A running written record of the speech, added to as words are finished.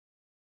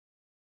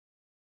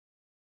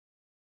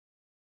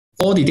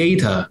all the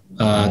data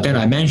that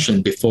I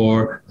mentioned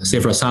before, say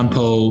for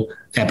example,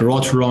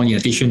 abiraterone in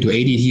addition to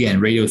ADT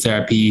and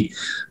radiotherapy,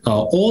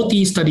 all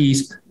these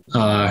studies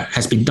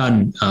has been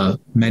done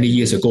many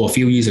years ago, a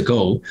few years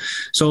ago.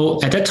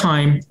 So at that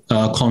time,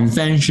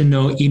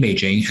 conventional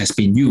imaging has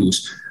been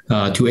used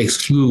to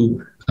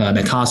exclude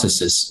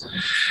metastasis.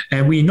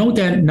 And we know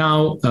that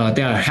now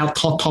there are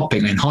hot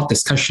topic and hot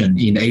discussion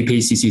in the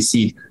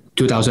APCCC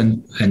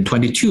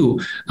 2022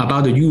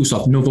 about the use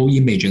of novel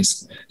imaging,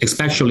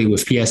 especially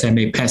with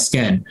PSMA-PET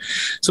scan.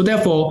 So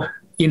therefore,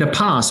 in the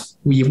past,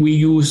 if we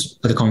use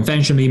the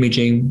conventional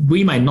imaging,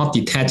 we might not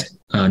detect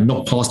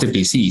node-positive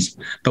disease.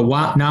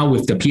 But now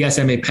with the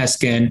PSMA-PET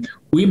scan,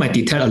 we might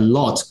detect a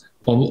lot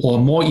or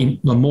more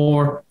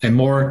and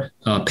more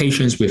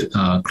patients with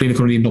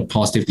clinically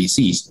node-positive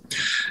disease.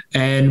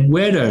 And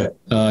whether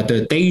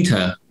the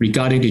data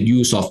regarding the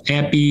use of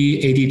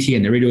EPI, ADT,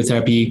 and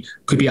radiotherapy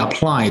could be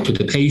applied to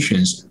the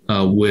patients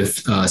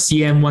with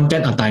cN1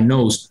 that are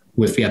diagnosed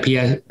with their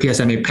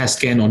PSMA-PET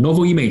scan or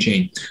novel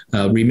imaging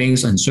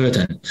remains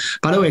uncertain.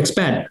 But I would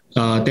expect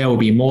there will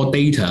be more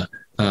data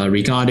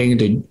regarding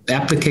the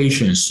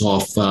applications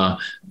of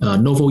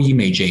novel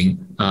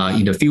imaging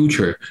in the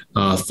future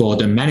for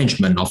the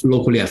management of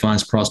locally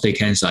advanced prostate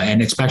cancer,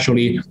 and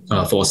especially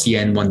for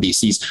cN1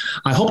 disease.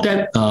 I hope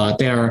that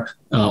their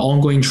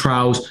ongoing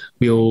trials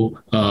will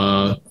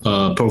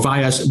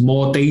provide us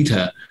more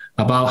data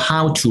about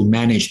how to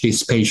manage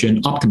this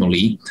patient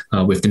optimally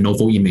with the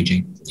novel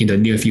imaging in the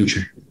near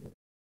future.